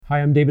Hi,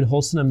 I'm David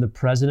Holston. I'm the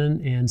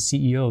President and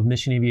CEO of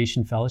Mission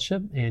Aviation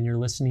Fellowship, and you're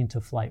listening to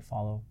Flight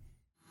Follow.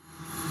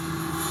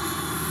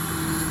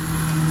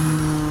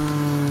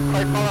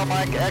 Flight Follow,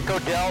 Mike, Echo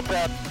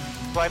Delta.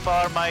 Flight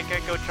Follow, Mike,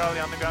 Echo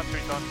Charlie, on the ground, 3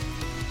 tons.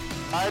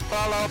 Flight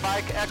Follow,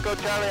 Mike, Echo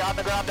Charlie, on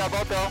the ground,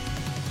 Delvoto.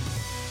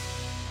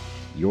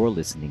 You're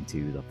listening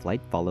to the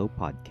Flight Follow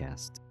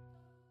podcast.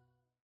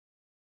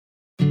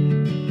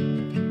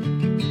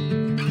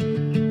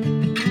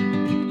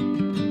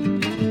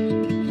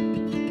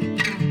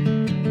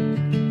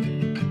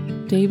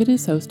 David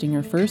is hosting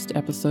our first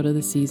episode of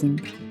the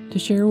season to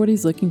share what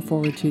he's looking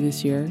forward to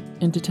this year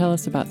and to tell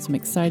us about some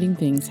exciting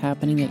things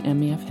happening at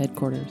MEF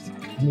headquarters.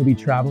 I'm going to be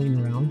traveling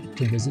around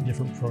to visit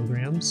different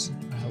programs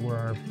where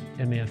our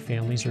MEF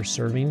families are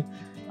serving.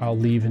 I'll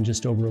leave in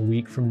just over a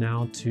week from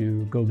now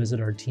to go visit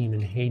our team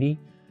in Haiti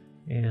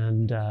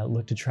and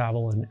look to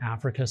travel in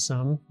Africa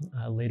some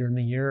later in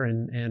the year.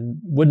 And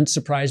wouldn't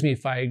surprise me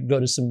if I go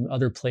to some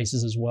other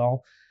places as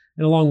well.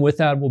 And along with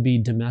that will be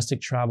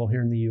domestic travel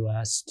here in the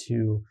U.S.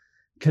 to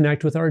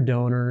connect with our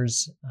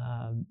donors,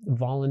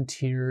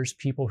 volunteers,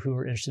 people who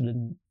are interested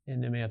in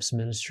MEF's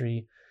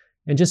ministry,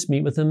 and just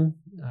meet with them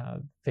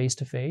face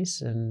to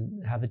face and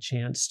have a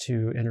chance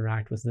to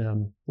interact with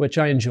them, which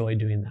I enjoy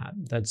doing that.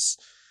 That's,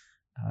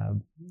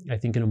 I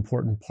think, an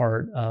important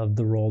part of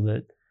the role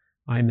that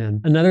I'm in.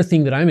 Another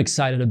thing that I'm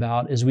excited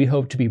about is we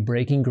hope to be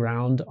breaking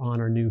ground on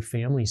our new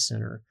family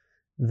center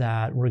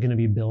that we're going to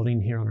be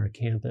building here on our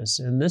campus.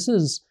 And this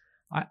is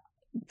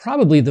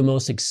probably the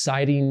most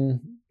exciting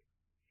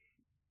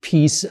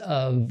piece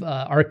of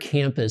our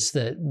campus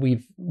that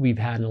we've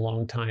had in a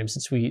long time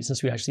since we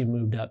actually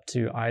moved up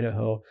to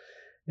Idaho.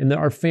 And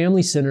our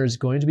family center is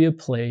going to be a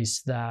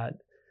place that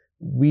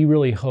we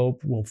really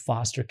hope will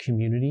foster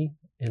community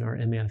in our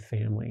MEF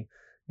family.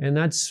 And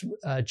that's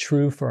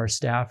true for our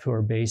staff who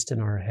are based in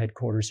our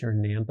headquarters here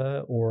in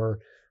Nampa, or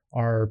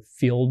our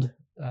field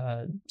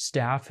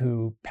staff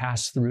who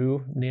pass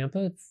through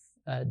Nampa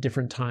at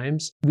different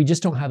times. We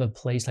just don't have a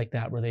place like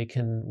that where they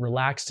can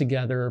relax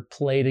together,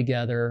 play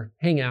together,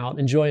 hang out,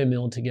 enjoy a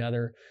meal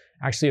together,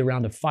 actually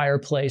around a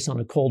fireplace on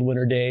a cold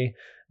winter day.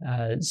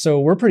 So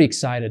we're pretty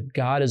excited.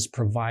 God is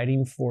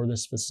providing for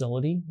this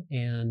facility,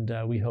 and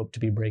we hope to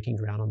be breaking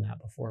ground on that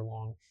before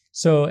long.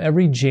 So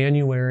every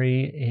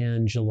January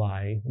and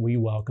July, we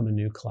welcome a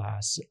new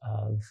class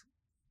of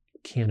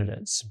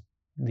candidates.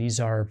 These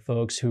are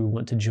folks who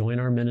want to join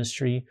our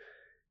ministry.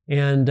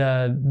 And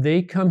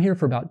they come here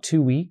for about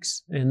 2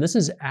 weeks. And this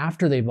is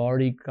after they've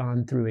already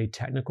gone through a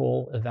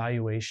technical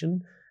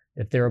evaluation,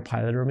 if they're a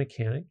pilot or a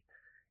mechanic.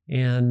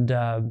 And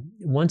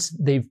once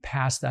they've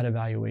passed that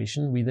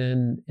evaluation, we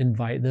then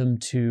invite them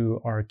to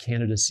our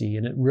candidacy.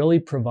 And it really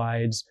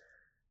provides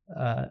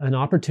an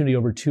opportunity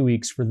over 2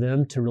 weeks for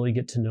them to really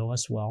get to know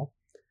us well,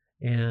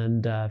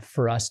 and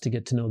for us to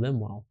get to know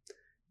them well.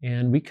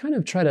 And we kind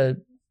of try to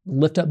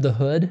lift up the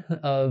hood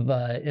of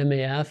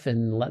MEF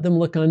and let them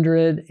look under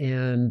it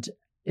and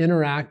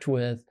interact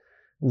with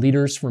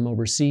leaders from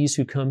overseas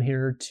who come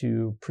here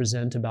to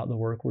present about the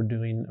work we're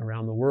doing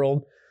around the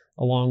world,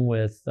 along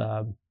with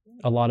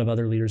a lot of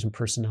other leaders and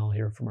personnel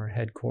here from our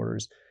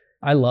headquarters.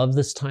 I love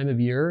this time of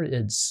year.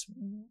 It's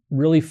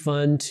really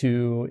fun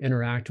to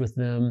interact with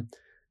them.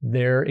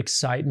 Their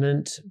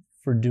excitement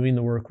for doing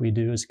the work we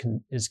do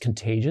is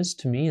contagious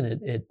to me, and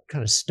it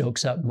kind of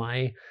stokes up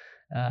my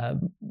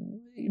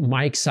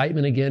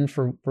excitement again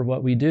for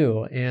what we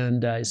do.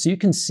 And so you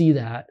can see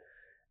that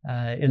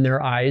in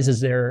their eyes as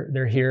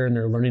they're here and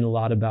they're learning a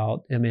lot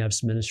about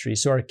MEF's ministry.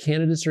 So our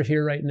candidates are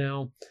here right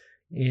now,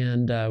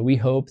 and we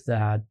hope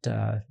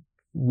that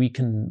we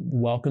can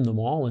welcome them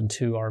all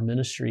into our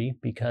ministry,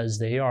 because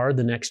they are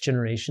the next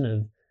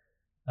generation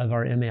of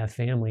our MEF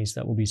families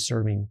that will be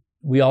serving.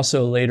 We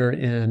also later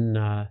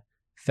in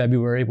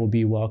February will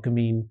be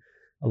welcoming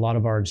a lot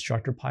of our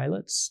instructor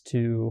pilots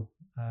to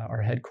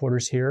our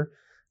headquarters here,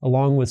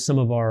 along with some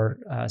of our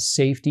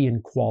safety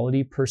and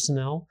quality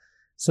personnel.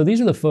 So these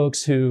are the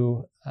folks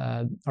who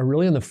are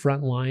really on the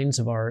front lines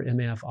of our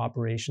MEF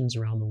operations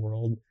around the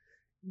world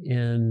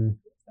in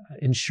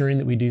ensuring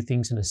that we do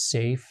things in a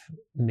safe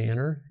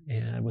manner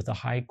and with a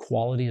high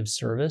quality of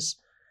service.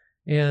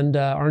 And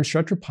our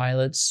instructor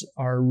pilots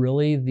are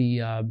really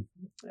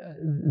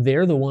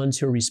they're the ones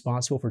who are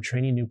responsible for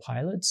training new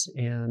pilots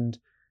and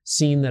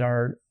seeing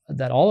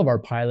that all of our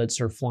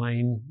pilots are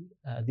flying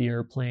the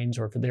airplanes,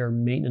 or if they're a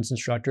maintenance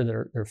instructor,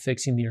 they're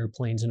fixing the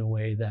airplanes in a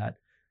way that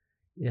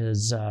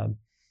is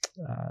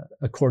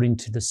according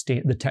to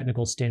the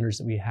technical standards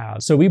that we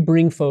have. So we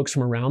bring folks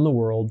from around the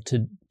world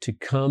to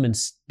come and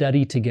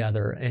study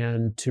together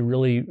and to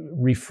really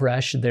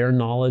refresh their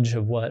knowledge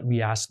of what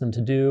we ask them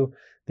to do.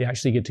 They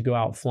actually get to go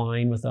out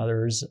flying with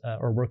others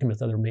or working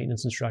with other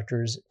maintenance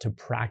instructors to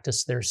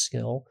practice their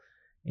skill.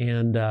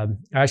 And I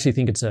actually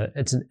think it's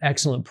an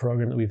excellent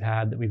program that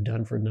we've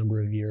done for a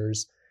number of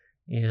years,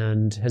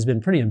 and has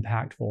been pretty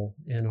impactful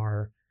in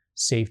our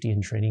safety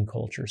and training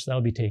culture. So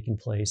that'll be taking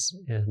place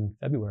in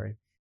February.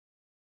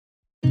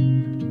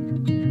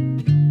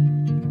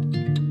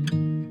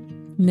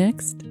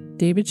 Next,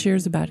 David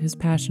shares about his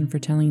passion for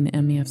telling the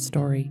MEF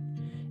story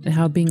and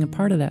how being a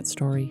part of that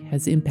story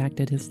has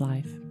impacted his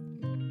life.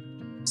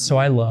 So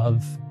I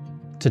love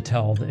to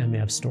tell the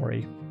MEF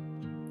story.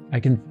 I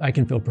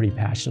can feel pretty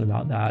passionate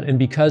about that. And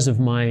because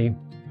of my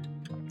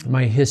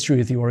history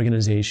with the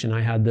organization, I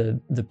had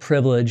the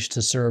privilege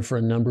to serve for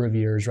a number of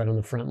years right on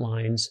the front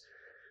lines,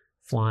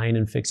 flying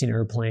and fixing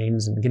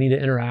airplanes and getting to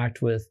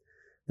interact with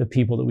the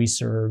people that we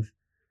serve.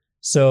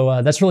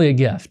 So that's really a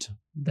gift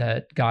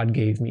that God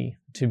gave me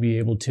to be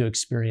able to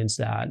experience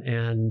that.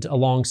 And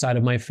alongside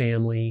of my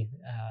family,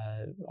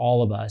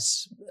 all of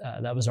us,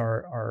 that was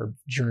our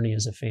journey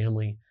as a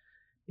family.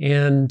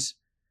 And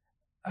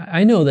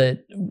I know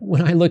that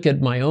when I look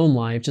at my own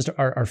life, just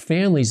our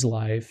family's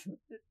life,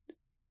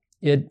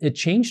 it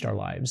changed our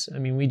lives. I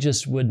mean, we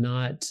just would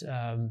not,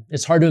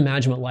 it's hard to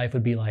imagine what life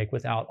would be like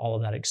without all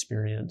of that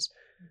experience.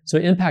 So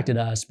it impacted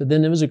us, but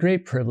then it was a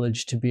great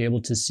privilege to be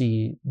able to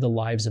see the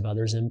lives of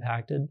others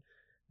impacted.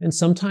 And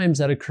sometimes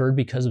that occurred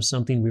because of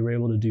something we were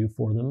able to do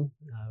for them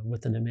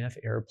with an MEF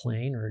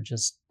airplane, or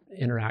just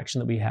interaction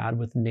that we had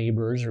with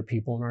neighbors or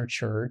people in our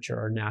church or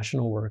our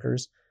national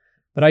workers.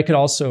 But I could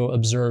also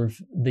observe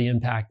the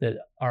impact that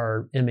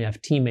our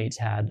MEF teammates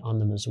had on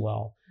them as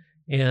well.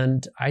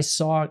 And I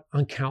saw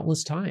on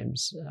countless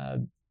times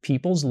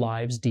people's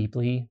lives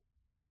deeply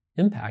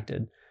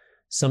impacted.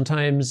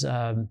 Sometimes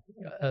a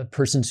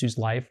person whose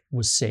life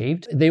was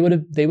saved, they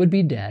would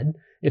be dead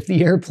if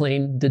the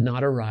airplane did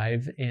not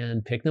arrive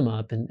and pick them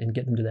up and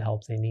get them to the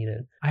help they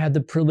needed. I had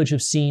the privilege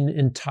of seeing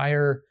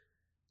entire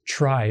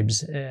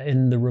tribes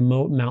in the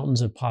remote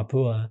mountains of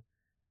Papua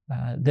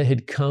that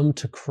had come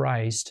to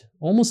Christ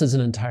almost as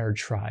an entire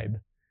tribe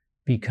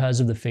because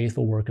of the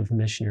faithful work of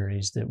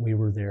missionaries that we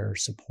were there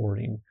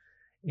supporting.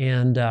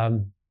 And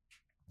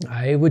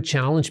I would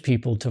challenge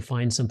people to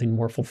find something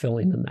more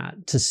fulfilling than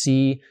that, to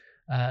see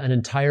an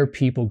entire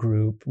people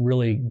group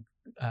really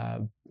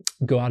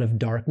go out of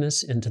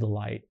darkness into the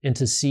light, and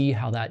to see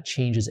how that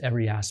changes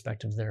every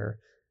aspect of their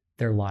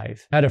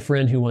life. I had a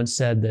friend who once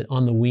said that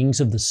on the wings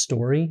of the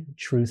story,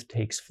 truth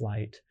takes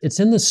flight. It's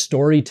in the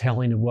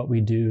storytelling of what we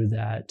do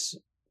that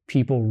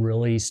people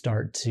really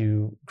start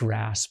to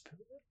grasp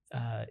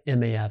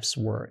MEF's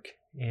work.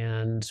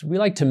 And we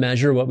like to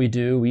measure what we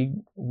do.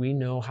 We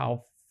know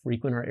how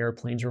frequent our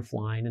airplanes are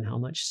flying and how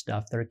much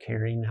stuff they're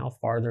carrying, how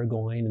far they're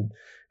going, and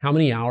how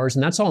many hours.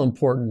 And that's all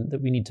important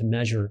that we need to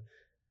measure.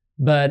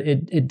 But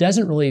it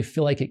doesn't really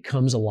feel like it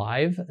comes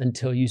alive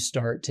until you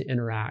start to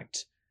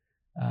interact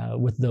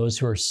with those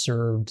who are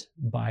served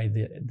by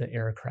the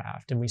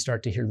aircraft, and we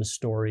start to hear the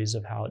stories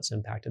of how it's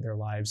impacted their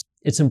lives.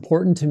 It's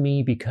important to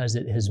me because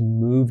it has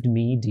moved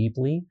me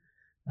deeply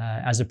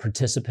as a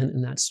participant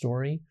in that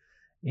story,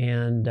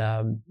 and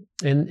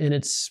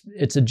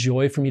it's a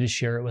joy for me to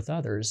share it with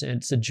others. And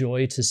it's a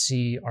joy to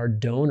see our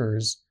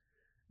donors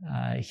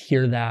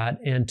hear that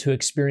and to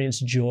experience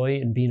joy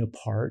in being a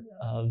part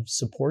of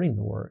supporting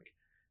the work.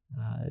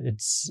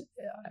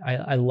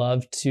 I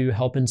love to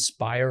help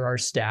inspire our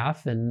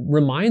staff and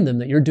remind them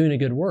that you're doing a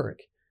good work.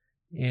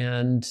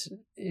 And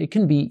it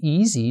can be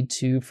easy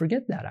to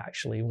forget that,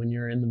 actually, when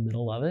you're in the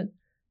middle of it.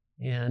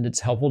 And it's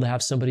helpful to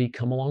have somebody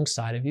come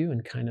alongside of you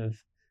and kind of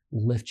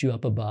lift you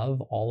up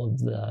above all of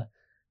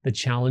the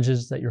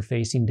challenges that you're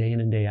facing day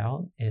in and day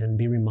out, and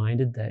be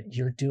reminded that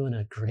you're doing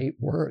a great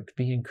work.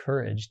 Be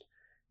encouraged.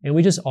 And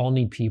we just all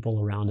need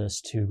people around us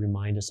to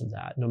remind us of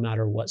that, no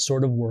matter what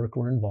sort of work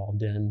we're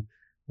involved in,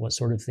 what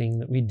sort of thing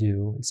that we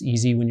do. It's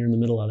easy when you're in the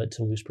middle of it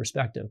to lose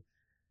perspective.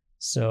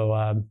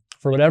 So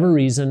for whatever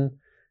reason,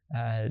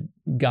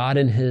 God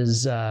in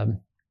His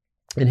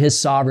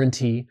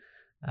sovereignty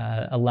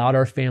allowed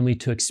our family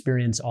to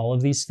experience all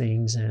of these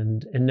things,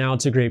 and now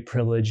it's a great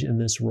privilege in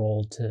this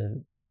role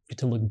to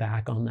look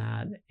back on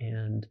that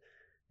and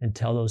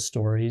tell those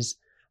stories,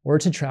 or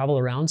to travel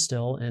around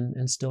still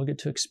and still get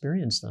to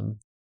experience them.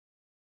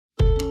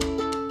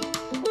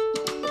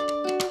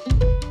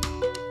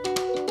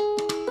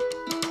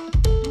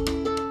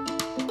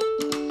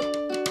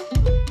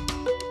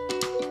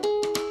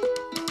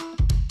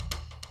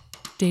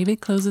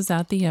 David closes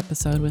out the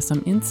episode with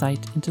some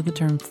insight into the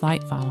term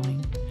flight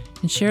following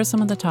and shares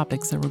some of the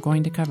topics that we're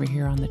going to cover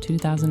here on the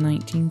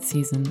 2019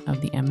 season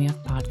of the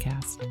MEF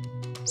podcast.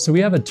 So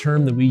we have a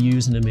term that we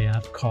use in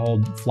MEF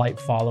called flight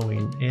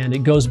following, and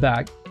it goes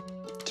back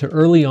to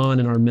early on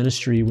in our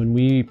ministry when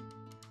we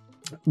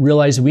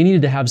realized we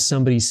needed to have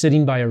somebody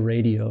sitting by a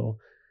radio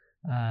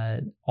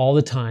all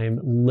the time,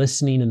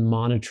 listening and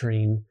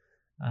monitoring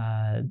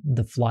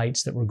the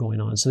flights that were going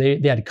on. So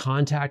they had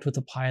contact with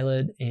the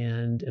pilot,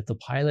 and if the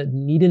pilot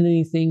needed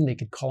anything, they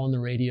could call on the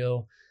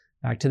radio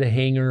back to the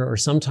hangar, or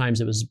sometimes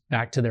it was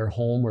back to their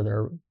home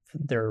where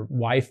their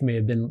wife may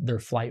have been their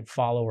flight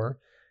follower.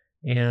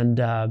 And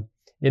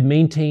it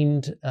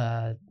maintained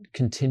a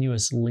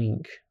continuous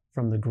link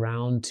from the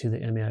ground to the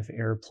MEF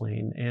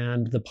airplane.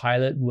 And the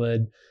pilot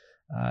would,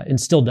 and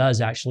still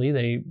does actually,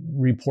 they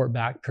report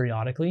back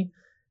periodically.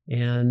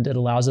 And it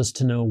allows us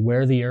to know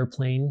where the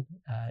airplane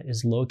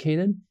is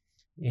located.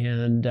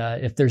 And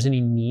if there's any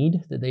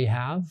need that they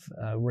have,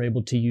 we're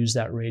able to use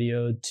that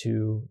radio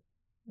to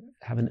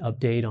have an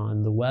update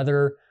on the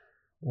weather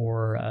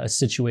or a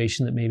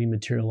situation that may be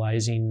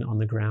materializing on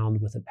the ground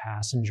with a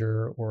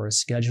passenger or a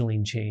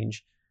scheduling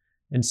change.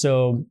 And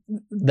so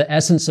the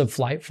essence of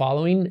flight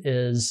following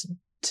is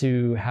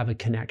to have a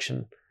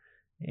connection.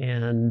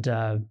 And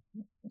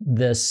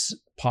this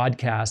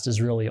podcast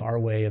is really our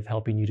way of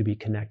helping you to be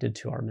connected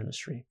to our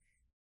ministry.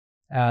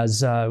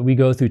 As we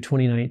go through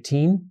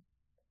 2019,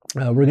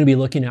 we're going to be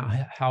looking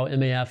at how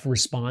MAF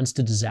responds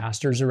to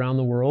disasters around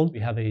the world. We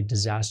have a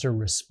disaster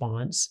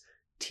response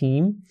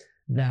team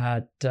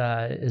that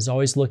is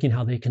always looking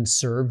how they can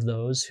serve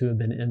those who have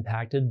been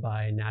impacted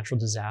by natural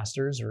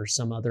disasters or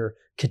some other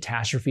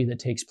catastrophe that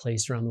takes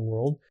place around the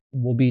world.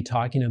 We'll be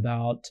talking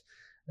about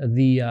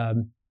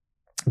the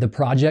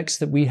projects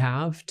that we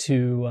have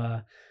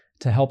to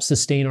help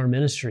sustain our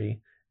ministry,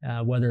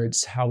 whether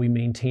it's how we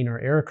maintain our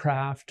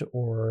aircraft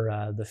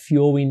or the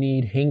fuel we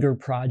need, hangar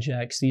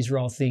projects. These are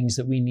all things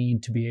that we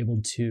need to be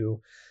able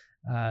to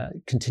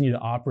continue to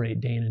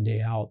operate day in and day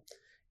out.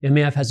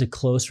 MAF has a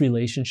close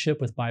relationship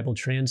with Bible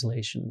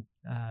translation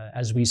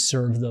as we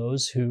serve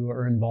those who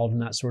are involved in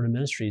that sort of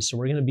ministry. So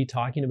we're going to be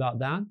talking about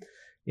that,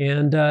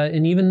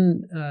 and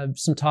even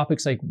some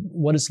topics like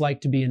what it's like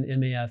to be an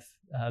MAF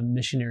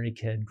missionary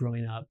kid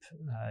growing up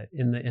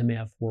in the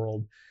MAF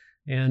world,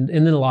 and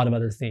then a lot of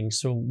other things.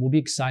 So we'll be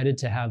excited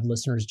to have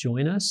listeners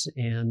join us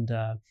and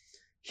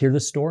hear the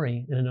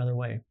story in another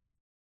way.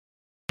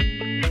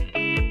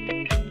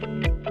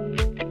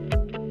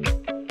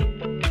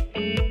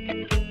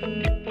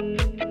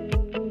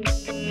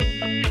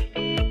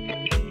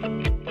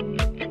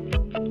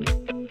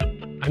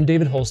 I'm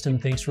David Holston.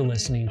 Thanks for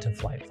listening to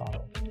Flight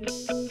Follow.